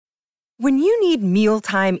When you need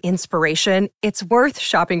mealtime inspiration, it's worth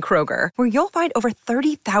shopping Kroger, where you'll find over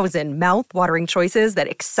 30,000 mouth-watering choices that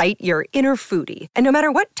excite your inner foodie. And no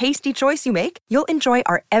matter what tasty choice you make, you'll enjoy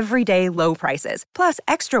our everyday low prices, plus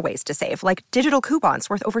extra ways to save, like digital coupons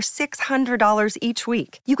worth over $600 each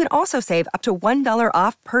week. You can also save up to $1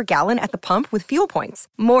 off per gallon at the pump with fuel points.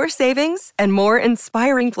 More savings and more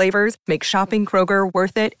inspiring flavors make shopping Kroger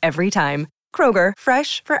worth it every time. Kroger,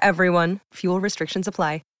 fresh for everyone. Fuel restrictions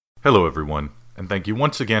apply. Hello everyone, and thank you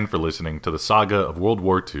once again for listening to the saga of World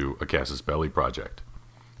War II, a Casus Belli project.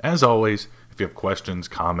 As always, if you have questions,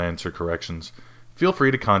 comments, or corrections, feel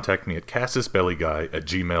free to contact me at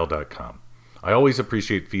casusbellyguy@gmail.com. I always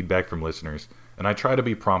appreciate feedback from listeners, and I try to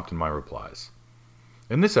be prompt in my replies.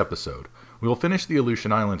 In this episode, we will finish the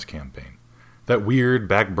Aleutian Islands campaign, that weird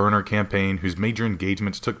back-burner campaign whose major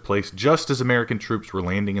engagements took place just as American troops were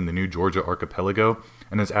landing in the New Georgia archipelago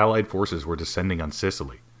and as Allied forces were descending on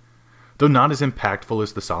Sicily. Though not as impactful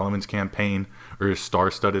as the Solomons campaign or as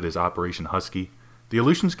star-studded as Operation Husky, the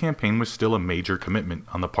Aleutians campaign was still a major commitment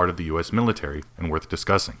on the part of the U.S. military and worth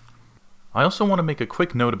discussing. I also want to make a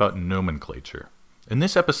quick note about nomenclature. In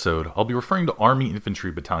this episode, I'll be referring to Army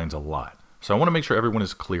infantry battalions a lot, so I want to make sure everyone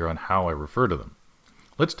is clear on how I refer to them.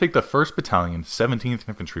 Let's take the 1st Battalion, 17th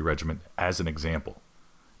Infantry Regiment as an example.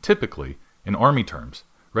 Typically, in Army terms,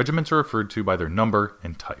 regiments are referred to by their number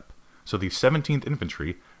and type. So the 17th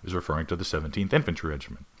Infantry is referring to the 17th Infantry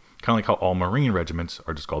Regiment, kind of like how all Marine regiments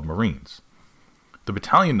are just called Marines. The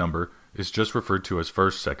battalion number is just referred to as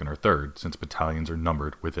 1st, 2nd, or 3rd, since battalions are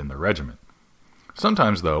numbered within their regiment.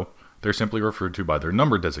 Sometimes, though, they're simply referred to by their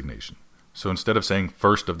number designation. So instead of saying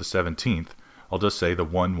 1st of the 17th, I'll just say the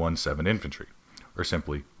 117 Infantry, or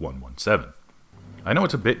simply 117. I know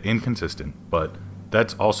it's a bit inconsistent, but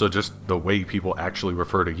that's also just the way people actually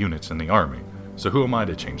refer to units in the Army. So who am I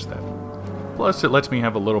to change that? Plus, it lets me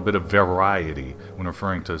have a little bit of variety when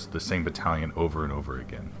referring to the same battalion over and over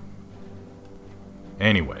again.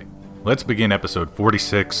 Anyway, let's begin episode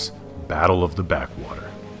 46, Battle of the Backwater.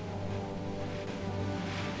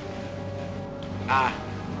 I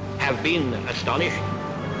have been astonished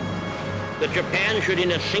that Japan should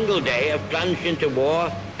in a single day have plunged into war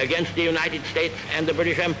against the United States and the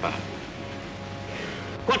British Empire.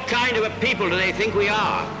 What kind of a people do they think we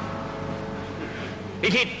are?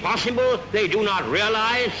 Is it possible they do not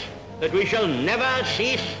realize that we shall never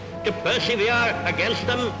cease to persevere against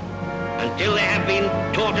them until they have been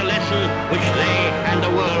taught a lesson which they and the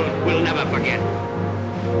world will never forget?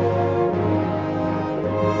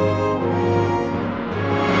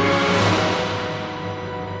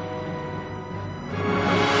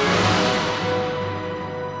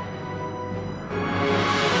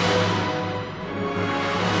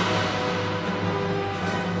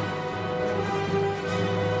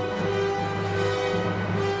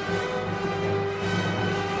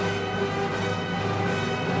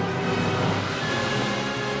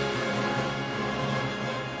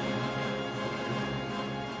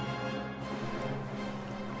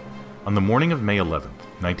 On the morning of May 11,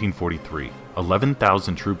 1943,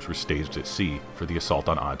 11,000 troops were staged at sea for the assault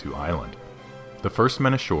on Attu Island. The first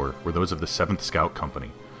men ashore were those of the 7th Scout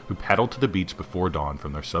Company, who paddled to the beach before dawn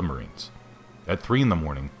from their submarines. At 3 in the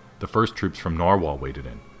morning, the first troops from Narwhal waded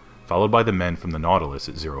in, followed by the men from the Nautilus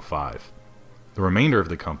at 05. The remainder of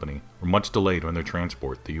the company were much delayed when their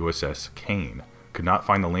transport, the USS Kane, could not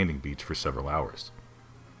find the landing beach for several hours.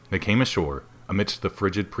 They came ashore amidst the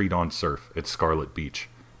frigid pre-dawn surf at Scarlet Beach,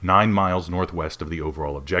 9 miles northwest of the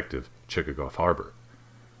overall objective, Chickagow Harbor.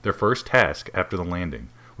 Their first task after the landing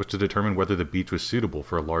was to determine whether the beach was suitable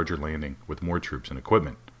for a larger landing with more troops and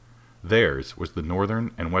equipment. Theirs was the northern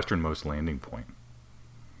and westernmost landing point.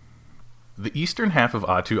 The eastern half of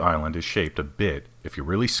Attu Island is shaped a bit, if you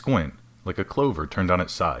really squint, like a clover turned on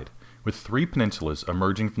its side, with 3 peninsulas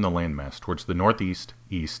emerging from the landmass towards the northeast,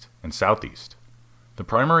 east, and southeast. The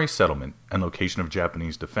primary settlement and location of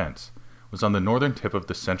Japanese defense was on the northern tip of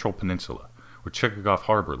the central peninsula, where Chickagow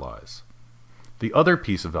Harbor lies. The other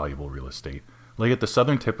piece of valuable real estate lay at the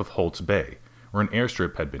southern tip of Holt's Bay, where an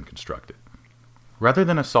airstrip had been constructed. Rather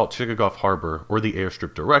than assault Chickagow Harbor or the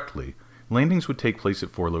airstrip directly, landings would take place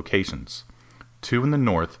at 4 locations: 2 in the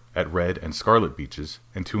north at Red and Scarlet Beaches,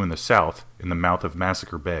 and 2 in the south in the mouth of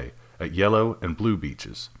Massacre Bay at Yellow and Blue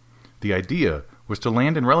Beaches. The idea was to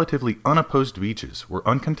land in relatively unopposed beaches where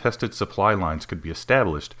uncontested supply lines could be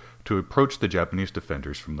established to approach the Japanese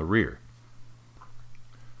defenders from the rear.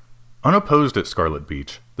 Unopposed at Scarlet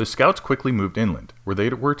Beach, the scouts quickly moved inland, where they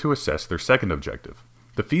were to assess their second objective,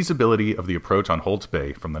 the feasibility of the approach on Holt's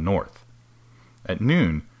Bay from the north. At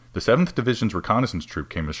noon, the 7th Division's reconnaissance troop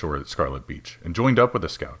came ashore at Scarlet Beach and joined up with the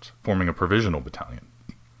scouts, forming a provisional battalion.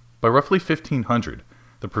 By roughly 1500,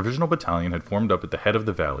 the Provisional Battalion had formed up at the head of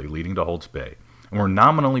the valley leading to Holt's Bay and were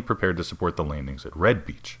nominally prepared to support the landings at Red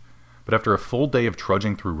Beach. But after a full day of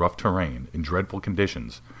trudging through rough terrain in dreadful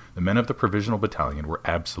conditions, the men of the Provisional Battalion were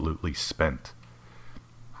absolutely spent.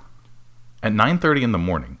 At 9:30 in the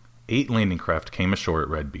morning, 8 landing craft came ashore at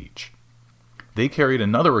Red Beach. They carried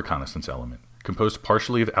another reconnaissance element, composed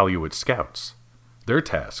partially of Aleut scouts. Their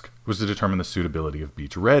task was to determine the suitability of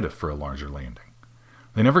Beach Red for a larger landing.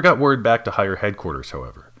 They never got word back to higher headquarters,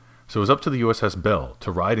 however, so it was up to the USS Bell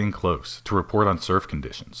to ride in close to report on surf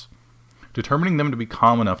conditions. Determining them to be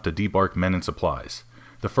calm enough to debark men and supplies,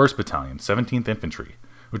 the 1st Battalion, 17th Infantry,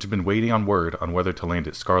 which had been waiting on word on whether to land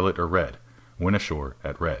at Scarlet or Red, went ashore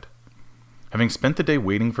at Red. Having spent the day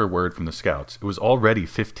waiting for word from the scouts, it was already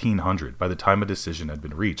 1500 by the time a decision had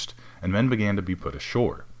been reached, and men began to be put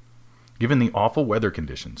ashore. Given the awful weather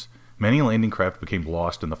conditions, many landing craft became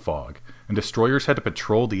lost in the fog, and destroyers had to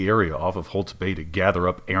patrol the area off of Holt's Bay to gather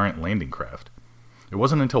up errant landing craft. It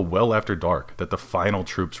wasn't until well after dark that the final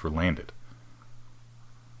troops were landed.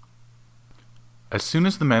 As soon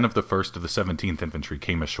as the men of the 1st of the 17th Infantry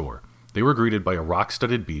came ashore, they were greeted by a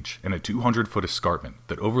rock-studded beach and a 200-foot escarpment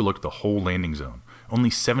that overlooked the whole landing zone, only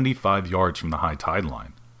 75 yards from the high tide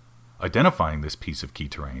line. Identifying this piece of key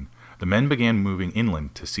terrain, the men began moving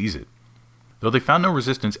inland to seize it. Though they found no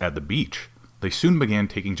resistance at the beach, they soon began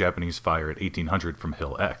taking Japanese fire at 1800 from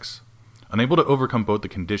Hill X. Unable to overcome both the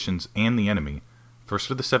conditions and the enemy,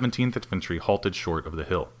 1st of the 17th Infantry halted short of the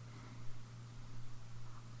hill.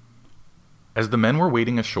 As the men were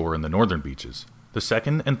waiting ashore in the northern beaches, the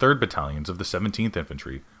 2nd and 3rd Battalions of the 17th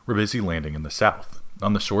Infantry were busy landing in the south,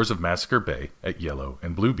 on the shores of Massacre Bay at Yellow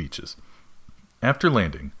and Blue Beaches. After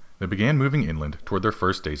landing, they began moving inland toward their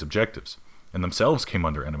first day's objectives, and themselves came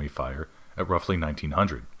under enemy fire at roughly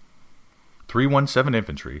 1900. 317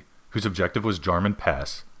 Infantry, whose objective was Jarman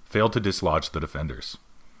Pass, failed to dislodge the defenders.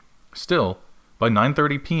 Still, by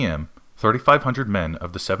 9:30 p.m., 3,500 men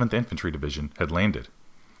of the 7th Infantry Division had landed,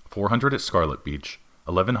 400 at Scarlet Beach,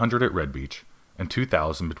 1,100 at Red Beach, and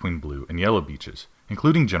 2,000 between Blue and Yellow Beaches,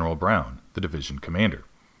 including General Brown, the division commander.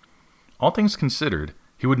 All things considered,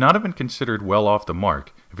 he would not have been considered well off the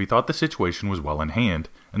mark if he thought the situation was well in hand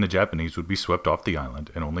and the Japanese would be swept off the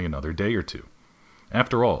island in only another day or two.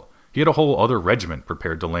 After all, he had a whole other regiment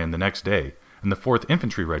prepared to land the next day, and the 4th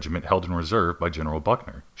Infantry Regiment held in reserve by General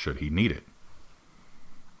Buckner, should he need it.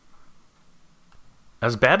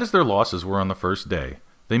 As bad as their losses were on the first day,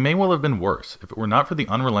 they may well have been worse if it were not for the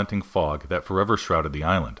unrelenting fog that forever shrouded the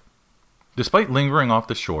island. Despite lingering off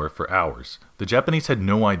the shore for hours, the Japanese had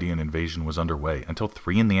no idea an invasion was underway until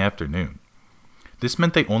 3 in the afternoon. This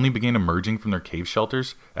meant they only began emerging from their cave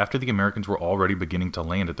shelters after the Americans were already beginning to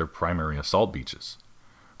land at their primary assault beaches.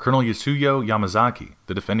 Colonel Yasuyo Yamazaki,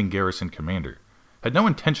 the defending garrison commander, had no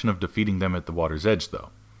intention of defeating them at the water's edge,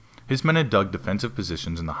 though. His men had dug defensive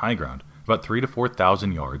positions in the high ground about 3,000 to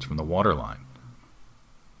 4,000 yards from the waterline.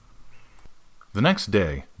 The next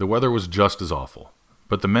day, the weather was just as awful,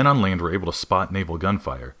 but the men on land were able to spot naval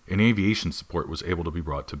gunfire, and aviation support was able to be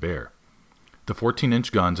brought to bear. The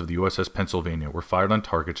 14-inch guns of the USS Pennsylvania were fired on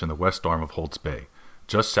targets in the west arm of Holt's Bay,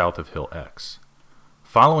 just south of Hill X.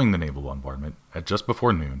 Following the naval bombardment, at just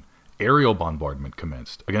before noon, aerial bombardment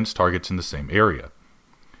commenced against targets in the same area.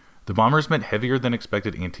 The bombers met heavier than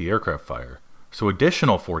expected anti-aircraft fire, so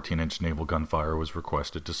additional 14-inch naval gunfire was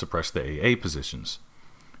requested to suppress the AA positions.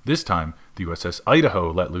 This time, the USS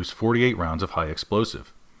Idaho let loose 48 rounds of high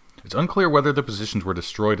explosive. It's unclear whether the positions were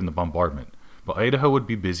destroyed in the bombardment, but Idaho would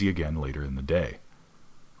be busy again later in the day.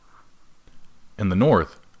 In the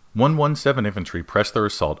north, 117 Infantry pressed their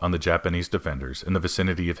assault on the Japanese defenders in the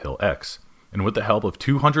vicinity of Hill X, and with the help of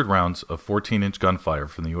 200 rounds of 14-inch gunfire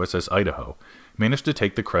from the USS Idaho, managed to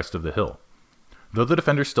take the crest of the hill. Though the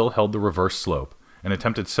defenders still held the reverse slope and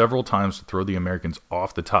attempted several times to throw the Americans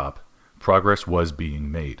off the top, progress was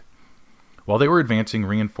being made. While they were advancing,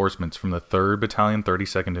 reinforcements from the 3rd Battalion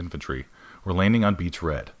 32nd Infantry were landing on Beach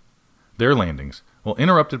Red. Their landings, while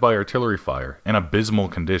interrupted by artillery fire and abysmal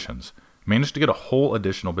conditions, managed to get a whole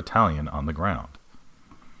additional battalion on the ground.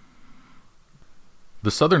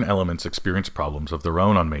 The southern elements experienced problems of their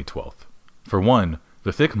own on May 12th. For one,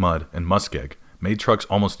 the thick mud and muskeg made trucks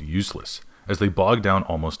almost useless, as they bogged down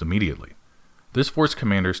almost immediately. This forced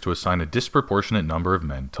commanders to assign a disproportionate number of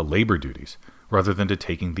men to labor duties, rather than to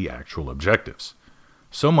taking the actual objectives.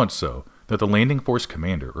 So much so that the landing force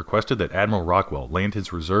commander requested that Admiral Rockwell land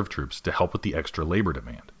his reserve troops to help with the extra labor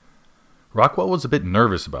demand. Rockwell was a bit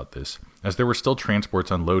nervous about this, as there were still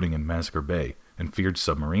transports unloading in Massacre Bay and feared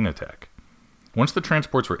submarine attack. Once the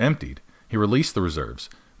transports were emptied, he released the reserves,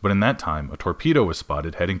 but in that time a torpedo was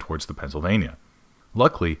spotted heading towards the Pennsylvania.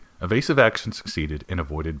 Luckily, evasive action succeeded and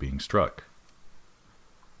avoided being struck.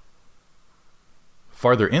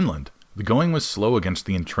 Farther inland, the going was slow against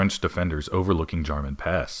the entrenched defenders overlooking Jarman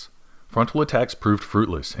Pass. Frontal attacks proved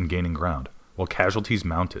fruitless in gaining ground, while casualties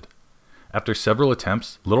mounted. After several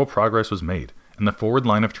attempts, little progress was made, and the forward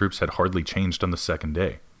line of troops had hardly changed on the second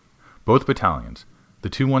day. Both battalions, the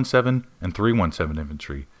 217 and 317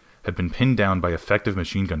 infantry, had been pinned down by effective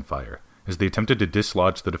machine gun fire as they attempted to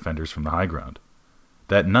dislodge the defenders from the high ground.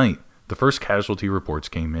 That night, the first casualty reports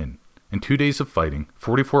came in. In 2 days of fighting,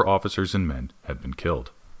 44 officers and men had been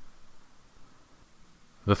killed.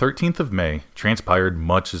 The 13th of May transpired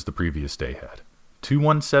much as the previous day had.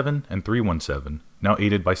 217 and 317, now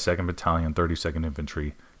aided by 2nd Battalion 32nd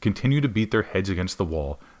Infantry, continued to beat their heads against the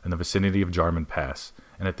wall in the vicinity of Jarman Pass,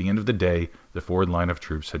 and at the end of the day, the forward line of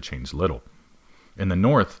troops had changed little. In the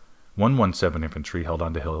north, 117 Infantry held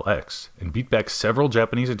on to Hill X and beat back several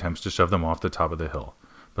Japanese attempts to shove them off the top of the hill,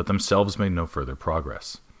 but themselves made no further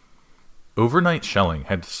progress. Overnight shelling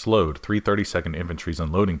had slowed 332nd Infantry's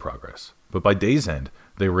unloading progress, but by day's end,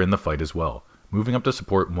 they were in the fight as well, moving up to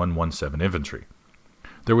support 117 Infantry.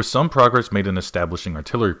 There was some progress made in establishing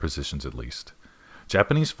artillery positions at least.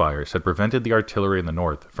 Japanese fires had prevented the artillery in the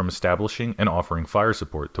north from establishing and offering fire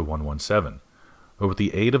support to 117, but with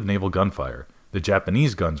the aid of naval gunfire, the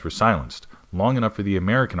Japanese guns were silenced long enough for the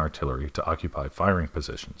American artillery to occupy firing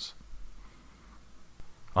positions.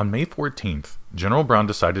 On May 14th, General Brown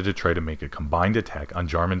decided to try to make a combined attack on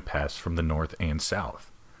Jarman Pass from the north and south.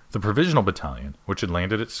 The Provisional Battalion, which had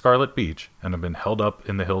landed at Scarlet Beach and had been held up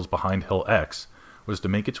in the hills behind Hill X, was to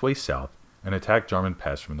make its way south and attack Jarman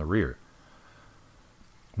Pass from the rear.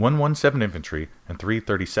 117 Infantry and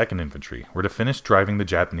 332nd Infantry were to finish driving the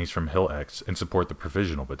Japanese from Hill X and support the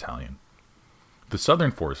Provisional Battalion. The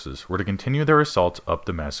Southern forces were to continue their assaults up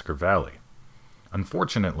the Massacre Valley.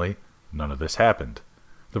 Unfortunately, none of this happened.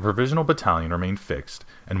 The Provisional Battalion remained fixed,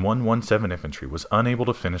 and 117 Infantry was unable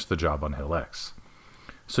to finish the job on Hill X.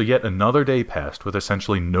 So yet another day passed with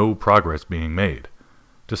essentially no progress being made.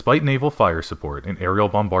 Despite naval fire support and aerial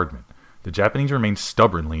bombardment, the Japanese remained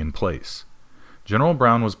stubbornly in place. General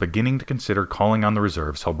Brown was beginning to consider calling on the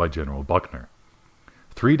reserves held by General Buckner.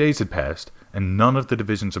 3 days had passed, and none of the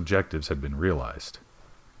division's objectives had been realized.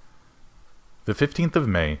 The 15th of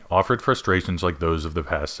May offered frustrations like those of the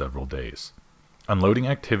past several days. Unloading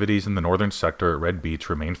activities in the northern sector at Red Beach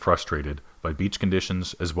remained frustrated by beach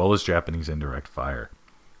conditions as well as Japanese indirect fire.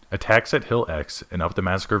 Attacks at Hill X and up the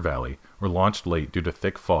Massacre Valley were launched late due to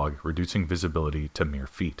thick fog, reducing visibility to mere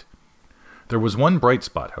feet. There was one bright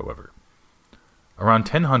spot, however. Around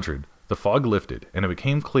 1000, the fog lifted, and it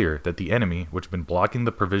became clear that the enemy, which had been blocking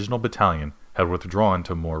the Provisional Battalion, had withdrawn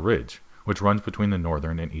to Moore Ridge, which runs between the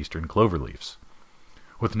northern and eastern cloverleafs.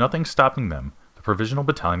 With nothing stopping them, the Provisional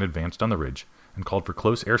Battalion advanced on the ridge and called for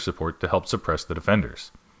close air support to help suppress the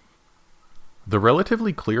defenders. The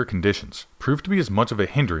relatively clear conditions proved to be as much of a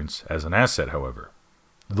hindrance as an asset, however.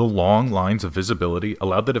 The long lines of visibility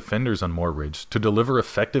allowed the defenders on Moore Ridge to deliver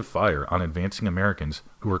effective fire on advancing Americans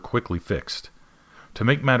who were quickly fixed. To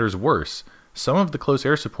make matters worse, some of the close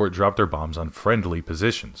air support dropped their bombs on friendly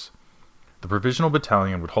positions. The Provisional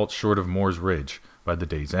Battalion would halt short of Moore's Ridge by the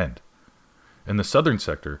day's end. In the southern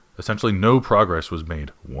sector, essentially no progress was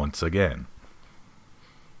made once again.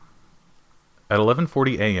 At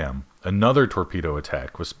 11:40 a.m., another torpedo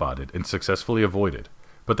attack was spotted and successfully avoided,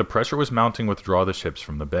 but the pressure was mounting to withdraw the ships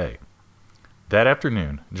from the bay. That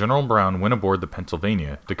afternoon, General Brown went aboard the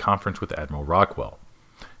Pennsylvania to conference with Admiral Rockwell.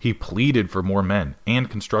 He pleaded for more men and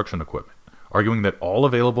construction equipment, arguing that all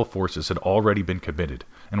available forces had already been committed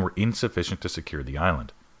and were insufficient to secure the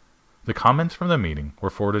island. The comments from the meeting were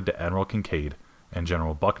forwarded to Admiral Kinkaid and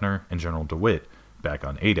General Buckner and General DeWitt back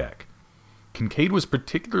on Adak. Kinkaid was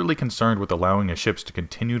particularly concerned with allowing his ships to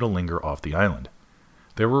continue to linger off the island.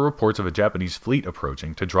 There were reports of a Japanese fleet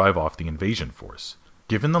approaching to drive off the invasion force.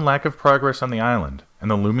 Given the lack of progress on the island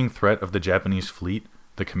and the looming threat of the Japanese fleet,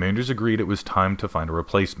 the commanders agreed it was time to find a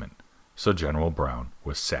replacement, so General Brown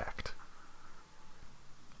was sacked.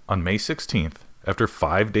 On May 16th, after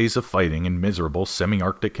 5 days of fighting in miserable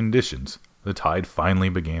semi-Arctic conditions, the tide finally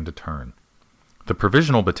began to turn. The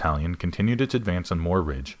Provisional Battalion continued its advance on Moore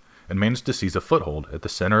Ridge and managed to seize a foothold at the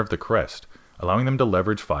center of the crest, allowing them to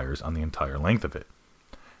leverage fires on the entire length of it.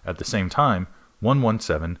 At the same time,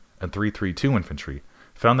 117 and 332 Infantry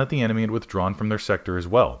found that the enemy had withdrawn from their sector as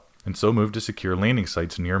well, and so moved to secure landing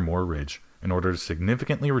sites near Moore Ridge in order to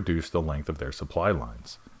significantly reduce the length of their supply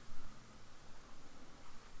lines.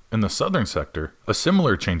 In the southern sector, a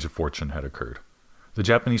similar change of fortune had occurred. The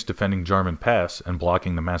Japanese defending Jarman Pass and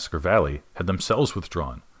blocking the Massacre Valley had themselves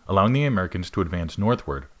withdrawn, allowing the Americans to advance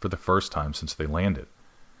northward for the first time since they landed.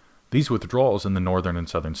 These withdrawals in the northern and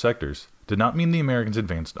southern sectors did not mean the Americans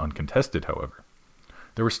advanced uncontested, however.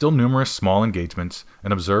 There were still numerous small engagements,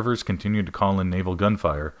 and observers continued to call in naval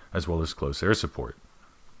gunfire as well as close air support.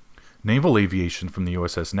 Naval aviation from the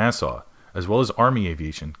USS Nassau, as well as Army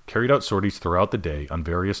aviation, carried out sorties throughout the day on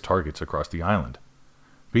various targets across the island.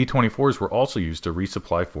 B-24s were also used to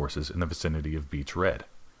resupply forces in the vicinity of Beach Red.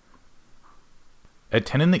 At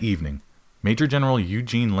 10 in the evening, Major General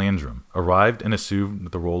Eugene Landrum arrived and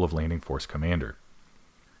assumed the role of landing force commander.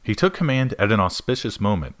 He took command at an auspicious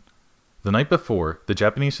moment. The night before, the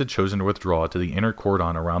Japanese had chosen to withdraw to the inner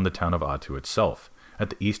cordon around the town of Attu itself, at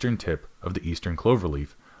the eastern tip of the eastern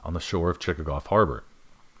cloverleaf on the shore of Chickagoff Harbor.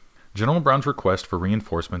 General Brown's request for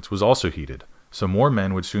reinforcements was also heeded, so more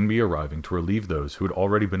men would soon be arriving to relieve those who had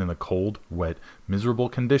already been in the cold, wet, miserable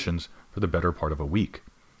conditions for the better part of a week.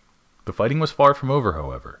 The fighting was far from over,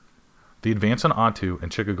 however. The advance on Attu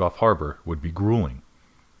and Chickagoff Harbor would be grueling.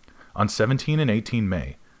 On 17 and 18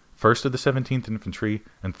 May, 1st of the 17th Infantry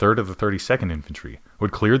and 3rd of the 32nd Infantry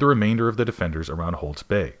would clear the remainder of the defenders around Holt's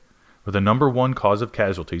Bay, but the number one cause of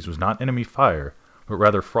casualties was not enemy fire, but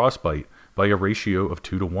rather frostbite by a ratio of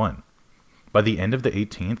 2 to 1. By the end of the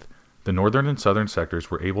 18th, the northern and southern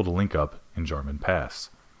sectors were able to link up in Jarman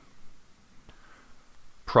Pass.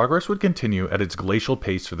 Progress would continue at its glacial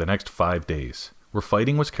pace for the next 5 days, where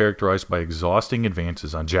fighting was characterized by exhausting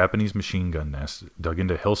advances on Japanese machine gun nests dug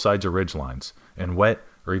into hillsides or ridgelines, and wet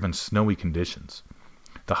or even snowy conditions.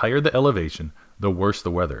 The higher the elevation, the worse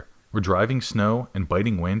the weather, where driving snow and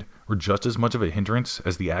biting wind were just as much of a hindrance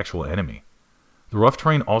as the actual enemy. The rough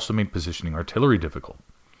terrain also made positioning artillery difficult.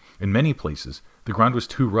 In many places, the ground was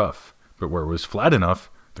too rough, but where it was flat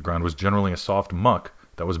enough, the ground was generally a soft muck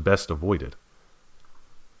that was best avoided.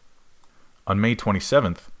 On May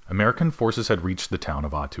 27th, American forces had reached the town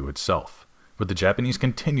of Attu itself, but the Japanese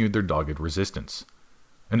continued their dogged resistance.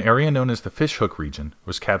 An area known as the Fishhook region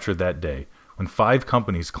was captured that day when 5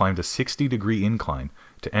 companies climbed a 60-degree incline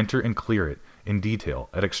to enter and clear it in detail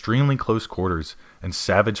at extremely close quarters and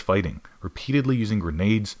savage fighting, repeatedly using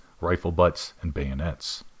grenades, rifle butts, and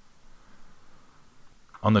bayonets.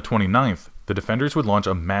 On the 29th, the defenders would launch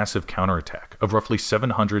a massive counterattack of roughly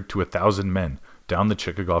 700 to 1,000 men down the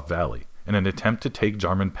Chickagoff Valley in an attempt to take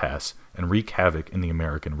Jarman Pass and wreak havoc in the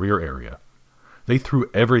American rear area. They threw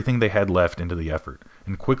everything they had left into the effort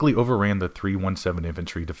and quickly overran the 317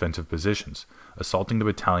 Infantry defensive positions, assaulting the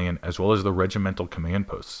battalion as well as the regimental command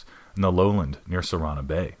posts in the lowland near Sarana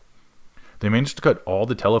Bay. They managed to cut all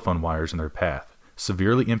the telephone wires in their path,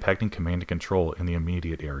 severely impacting command and control in the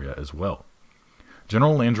immediate area as well.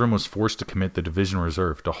 General Landrum was forced to commit the division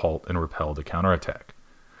reserve to halt and repel the counterattack.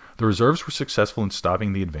 The reserves were successful in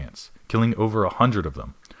stopping the advance, killing over 100 of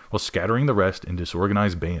them, while scattering the rest in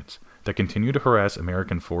disorganized bands that continued to harass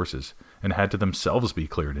American forces and had to themselves be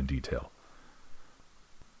cleared in detail.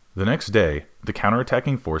 The next day, the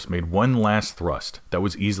counterattacking force made one last thrust that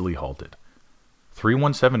was easily halted.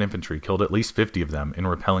 317 Infantry killed at least 50 of them in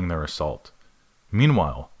repelling their assault.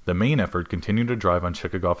 Meanwhile, the main effort continued to drive on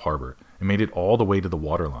Chickagoff Harbor and made it all the way to the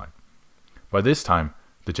waterline. By this time,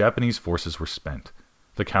 the Japanese forces were spent.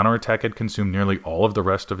 The counterattack had consumed nearly all of the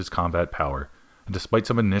rest of his combat power, and despite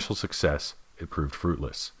some initial success, it proved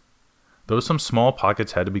fruitless. Though some small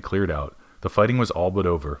pockets had to be cleared out, the fighting was all but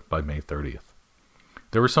over by May 30th.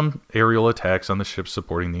 There were some aerial attacks on the ships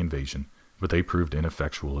supporting the invasion, but they proved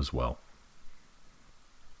ineffectual as well.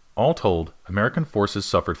 All told, American forces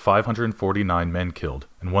suffered 549 men killed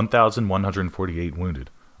and 1,148 wounded,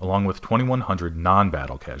 along with 2,100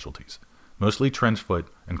 non-battle casualties, mostly trench foot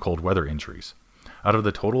and cold weather injuries, out of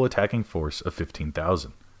the total attacking force of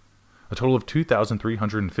 15,000. A total of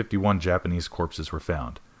 2,351 Japanese corpses were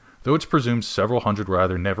found, though it's presumed several hundred were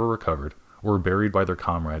either never recovered or were buried by their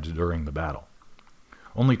comrades during the battle.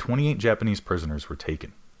 Only 28 Japanese prisoners were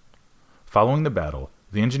taken. Following the battle,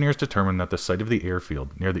 the engineers determined that the site of the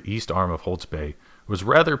airfield near the east arm of Holt's Bay was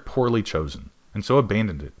rather poorly chosen, and so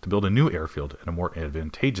abandoned it to build a new airfield at a more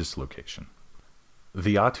advantageous location.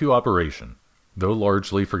 The Attu operation, though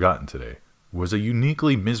largely forgotten today, was a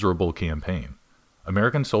uniquely miserable campaign.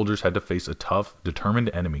 American soldiers had to face a tough, determined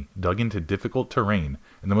enemy dug into difficult terrain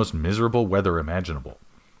in the most miserable weather imaginable.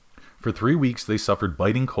 For 3 weeks they suffered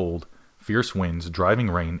biting cold, fierce winds, driving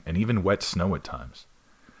rain, and even wet snow at times.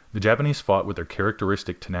 The Japanese fought with their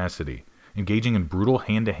characteristic tenacity, engaging in brutal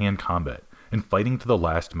hand-to-hand combat and fighting to the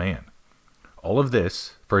last man. All of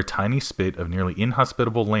this for a tiny spit of nearly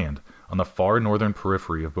inhospitable land on the far northern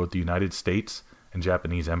periphery of both the United States and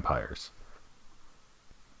Japanese empires.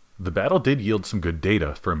 The battle did yield some good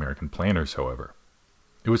data for American planners, however.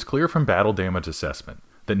 It was clear from battle damage assessment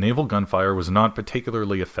that naval gunfire was not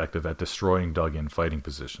particularly effective at destroying dug-in fighting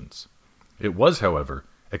positions. It was, however,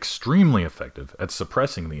 extremely effective at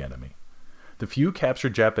suppressing the enemy. The few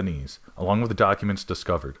captured Japanese, along with the documents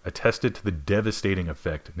discovered, attested to the devastating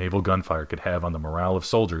effect naval gunfire could have on the morale of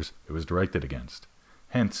soldiers it was directed against,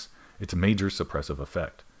 hence its major suppressive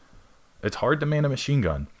effect. It's hard to man a machine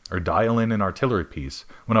gun or dial in an artillery piece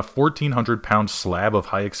when a 1,400-pound slab of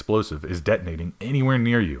high explosive is detonating anywhere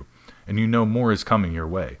near you, and you know more is coming your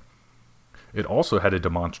way. It also had a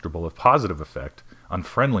demonstrable positive effect on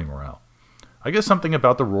friendly morale. I guess something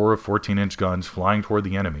about the roar of 14-inch guns flying toward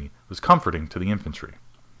the enemy was comforting to the infantry.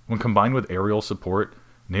 When combined with aerial support,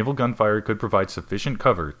 naval gunfire could provide sufficient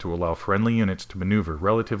cover to allow friendly units to maneuver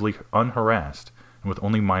relatively unharassed and with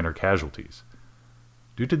only minor casualties.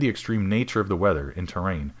 Due to the extreme nature of the weather and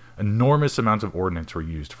terrain, enormous amounts of ordnance were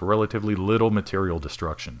used for relatively little material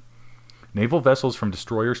destruction. Naval vessels from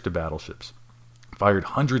destroyers to battleships fired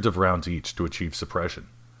hundreds of rounds each to achieve suppression.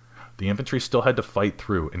 The infantry still had to fight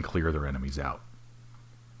through and clear their enemies out.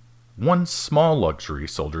 One small luxury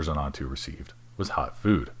soldiers on Attu received was hot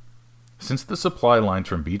food. Since the supply lines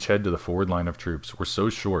from beachhead to the forward line of troops were so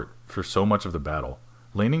short for so much of the battle,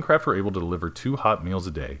 landing craft were able to deliver 2 hot meals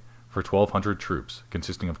a day for 1,200 troops,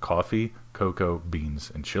 consisting of coffee, cocoa,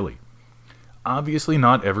 beans, and chili. Obviously,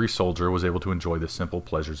 not every soldier was able to enjoy the simple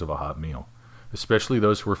pleasures of a hot meal, especially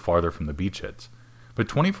those who were farther from the beachheads, but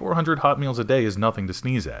 2,400 hot meals a day is nothing to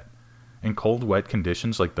sneeze at. In cold, wet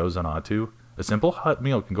conditions like those on Attu, a simple hot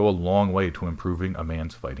meal can go a long way to improving a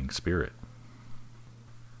man's fighting spirit.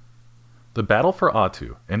 The battle for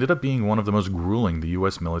Attu ended up being one of the most grueling the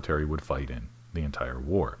U.S. military would fight in the entire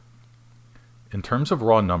war. In terms of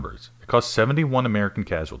raw numbers, it cost 71 American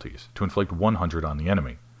casualties to inflict 100 on the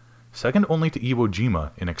enemy, second only to Iwo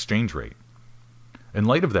Jima in exchange rate. In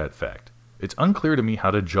light of that fact, it's unclear to me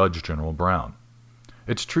how to judge General Brown.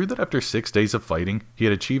 It's true that after 6 days of fighting, he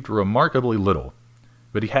had achieved remarkably little,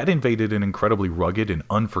 but he had invaded an incredibly rugged and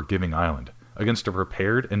unforgiving island against a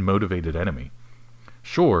prepared and motivated enemy.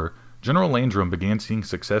 Sure, General Landrum began seeing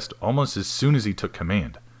success almost as soon as he took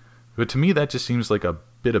command, but to me that just seems like a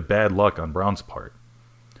bit of bad luck on Brown's part.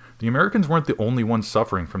 The Americans weren't the only ones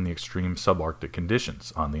suffering from the extreme subarctic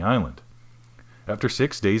conditions on the island. After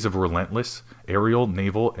 6 days of relentless aerial,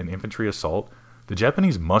 naval, and infantry assault, the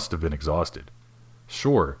Japanese must have been exhausted.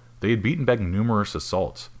 Sure, they had beaten back numerous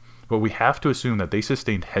assaults, but we have to assume that they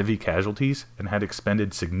sustained heavy casualties and had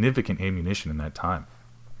expended significant ammunition in that time.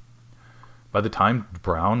 By the time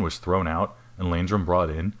Brown was thrown out and Landrum brought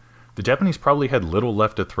in, the Japanese probably had little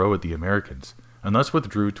left to throw at the Americans, and thus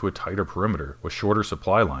withdrew to a tighter perimeter with shorter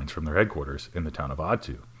supply lines from their headquarters in the town of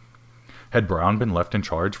Attu. Had Brown been left in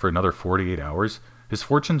charge for another 48 hours, his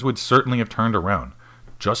fortunes would certainly have turned around,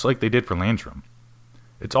 just like they did for Landrum.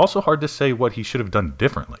 It's also hard to say what he should have done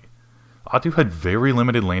differently. Attu had very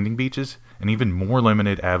limited landing beaches and even more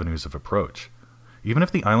limited avenues of approach. Even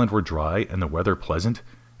if the island were dry and the weather pleasant,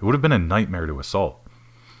 it would have been a nightmare to assault.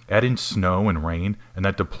 Add in snow and rain and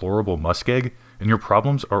that deplorable muskeg, and your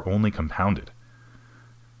problems are only compounded.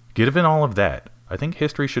 Given all of that, I think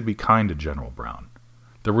history should be kind to General Brown.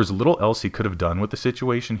 There was little else he could have done with the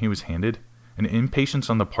situation he was handed, and impatience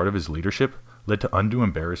on the part of his leadership led to undue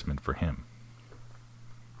embarrassment for him.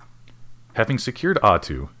 Having secured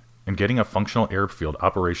Attu and getting a functional airfield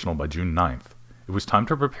operational by June 9th, it was time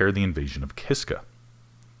to prepare the invasion of Kiska.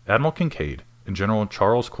 Admiral Kincaid and General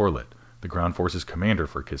Charles Corlett, the ground forces commander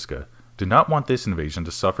for Kiska, did not want this invasion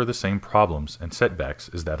to suffer the same problems and setbacks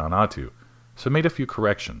as that on Attu, so made a few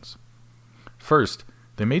corrections. First,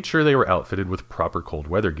 they made sure they were outfitted with proper cold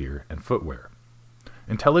weather gear and footwear.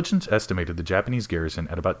 Intelligence estimated the Japanese garrison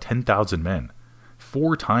at about 10,000 men,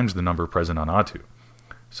 4 times the number present on Attu,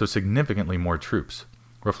 so significantly more troops,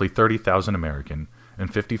 roughly 30,000 American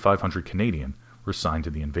and 5,500 Canadian, were assigned to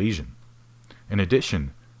the invasion. In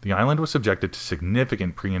addition, the island was subjected to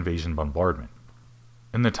significant pre-invasion bombardment.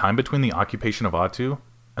 In the time between the occupation of Attu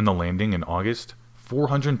and the landing in August,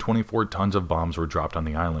 424 tons of bombs were dropped on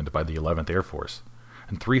the island by the 11th Air Force,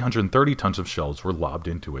 and 330 tons of shells were lobbed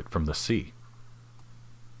into it from the sea.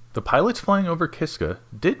 The pilots flying over Kiska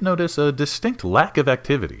did notice a distinct lack of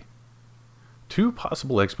activity. 2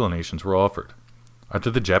 possible explanations were offered. Either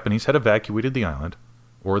the Japanese had evacuated the island,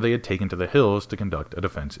 or they had taken to the hills to conduct a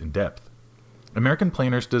defense in depth. American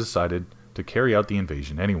planners decided to carry out the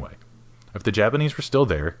invasion anyway. If the Japanese were still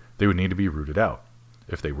there, they would need to be rooted out.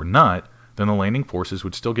 If they were not, then the landing forces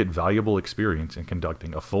would still get valuable experience in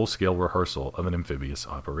conducting a full-scale rehearsal of an amphibious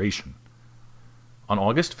operation. On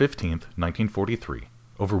August 15, 1943,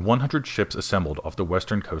 over 100 ships assembled off the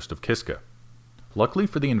western coast of Kiska. Luckily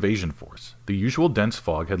for the invasion force, the usual dense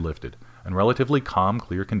fog had lifted, and relatively calm,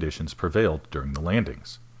 clear conditions prevailed during the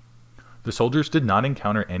landings. The soldiers did not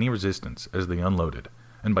encounter any resistance as they unloaded,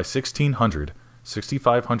 and by 1600,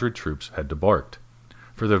 6,500 troops had debarked.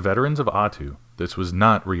 For the veterans of Attu, this was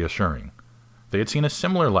not reassuring. They had seen a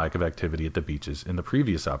similar lack of activity at the beaches in the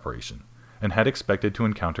previous operation, and had expected to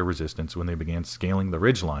encounter resistance when they began scaling the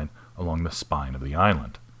ridgeline along the spine of the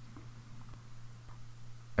island.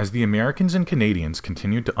 As the Americans and Canadians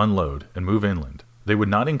continued to unload and move inland, they would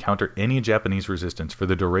not encounter any Japanese resistance for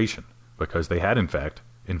the duration, because they had, in fact,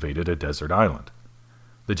 invaded a desert island.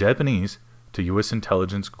 The Japanese, to U.S.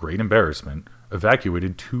 intelligence's great embarrassment,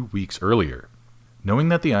 evacuated 2 weeks earlier. Knowing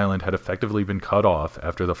that the island had effectively been cut off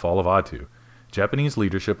after the fall of Attu, Japanese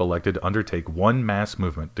leadership elected to undertake one mass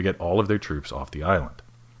movement to get all of their troops off the island.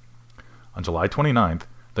 On July 29th,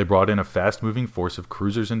 they brought in a fast-moving force of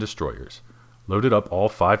cruisers and destroyers, loaded up all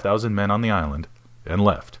 5,000 men on the island, and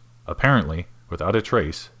left, apparently without a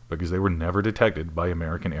trace because they were never detected by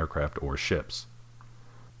American aircraft or ships.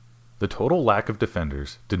 The total lack of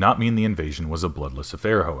defenders did not mean the invasion was a bloodless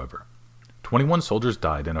affair, however. 21 soldiers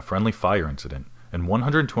died in a friendly fire incident, and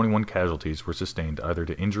 121 casualties were sustained either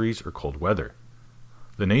to injuries or cold weather.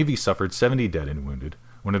 The Navy suffered 70 dead and wounded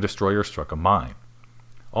when a destroyer struck a mine.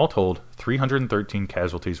 All told, 313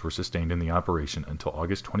 casualties were sustained in the operation until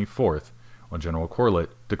August 24th, when General Corlett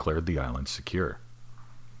declared the island secure.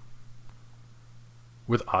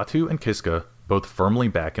 With Attu and Kiska both firmly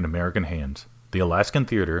back in American hands, the Alaskan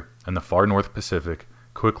theater and the far North Pacific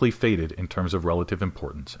quickly faded in terms of relative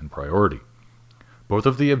importance and priority. Both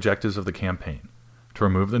of the objectives of the campaign, to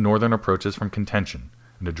remove the northern approaches from contention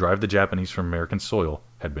and to drive the Japanese from American soil,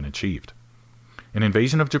 had been achieved. An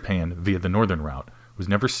invasion of Japan via the northern route was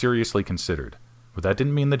never seriously considered, but that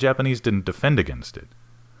didn't mean the Japanese didn't defend against it.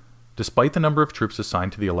 Despite the number of troops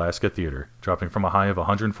assigned to the Alaska theater dropping from a high of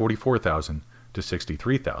 144,000 to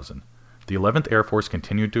 63,000, the 11th Air Force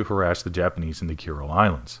continued to harass the Japanese in the Kuril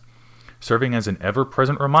Islands, serving as an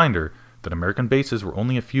ever-present reminder that American bases were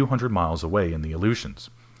only a few hundred miles away in the Aleutians,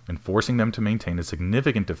 and forcing them to maintain a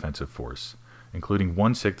significant defensive force, including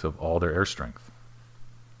 1/6 of all their air strength.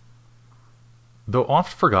 Though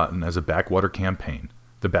oft forgotten as a backwater campaign,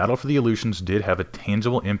 the battle for the Aleutians did have a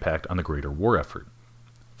tangible impact on the greater war effort.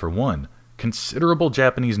 For one, considerable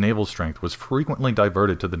Japanese naval strength was frequently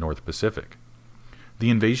diverted to the North Pacific. The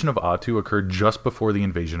invasion of Attu occurred just before the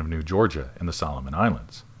invasion of New Georgia and the Solomon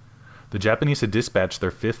Islands. The Japanese had dispatched their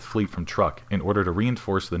Fifth Fleet from Truk in order to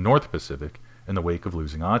reinforce the North Pacific in the wake of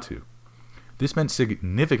losing Attu. This meant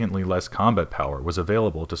significantly less combat power was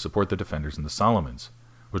available to support the defenders in the Solomons,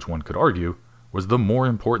 which one could argue was the more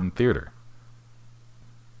important theater.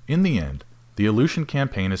 In the end, the Aleutian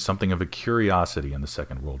campaign is something of a curiosity in the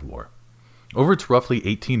Second World War. Over its roughly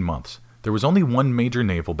 18 months, there was only one major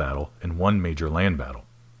naval battle and one major land battle.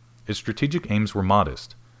 Its strategic aims were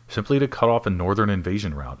modest, simply to cut off a northern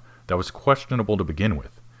invasion route that was questionable to begin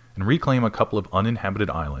with, and reclaim a couple of uninhabited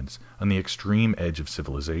islands on the extreme edge of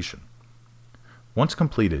civilization. Once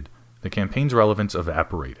completed, the campaign's relevance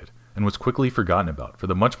evaporated, and was quickly forgotten about for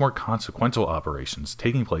the much more consequential operations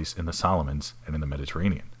taking place in the Solomons and in the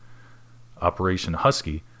Mediterranean. Operation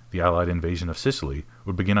Husky, the Allied invasion of Sicily,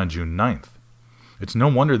 would begin on June 9th. It's no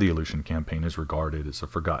wonder the Aleutian campaign is regarded as a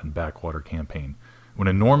forgotten backwater campaign, when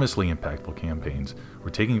enormously impactful campaigns were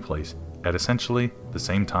taking place at essentially the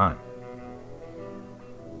same time.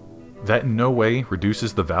 That in no way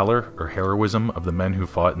reduces the valor or heroism of the men who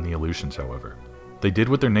fought in the Aleutians, however. They did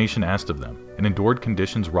what their nation asked of them, and endured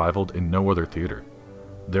conditions rivaled in no other theater.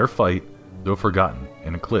 Their fight, though forgotten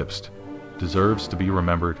and eclipsed, deserves to be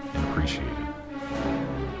remembered and appreciated.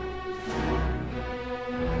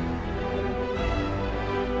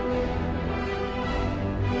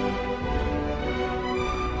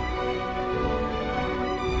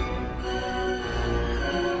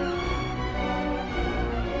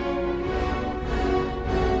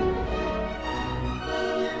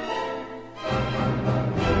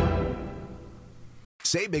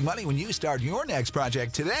 Save big money when you start your next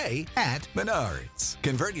project today at Menards.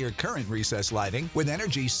 Convert your current recessed lighting with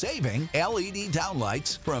energy-saving LED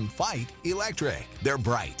downlights from Fight Electric. They're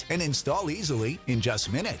bright and install easily in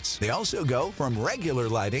just minutes. They also go from regular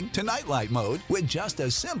lighting to nightlight mode with just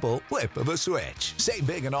a simple flip of a switch. Save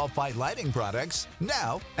big on all Fight lighting products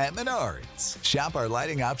now at Menards. Shop our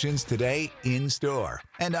lighting options today in-store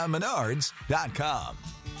and on Menards.com.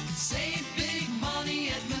 Save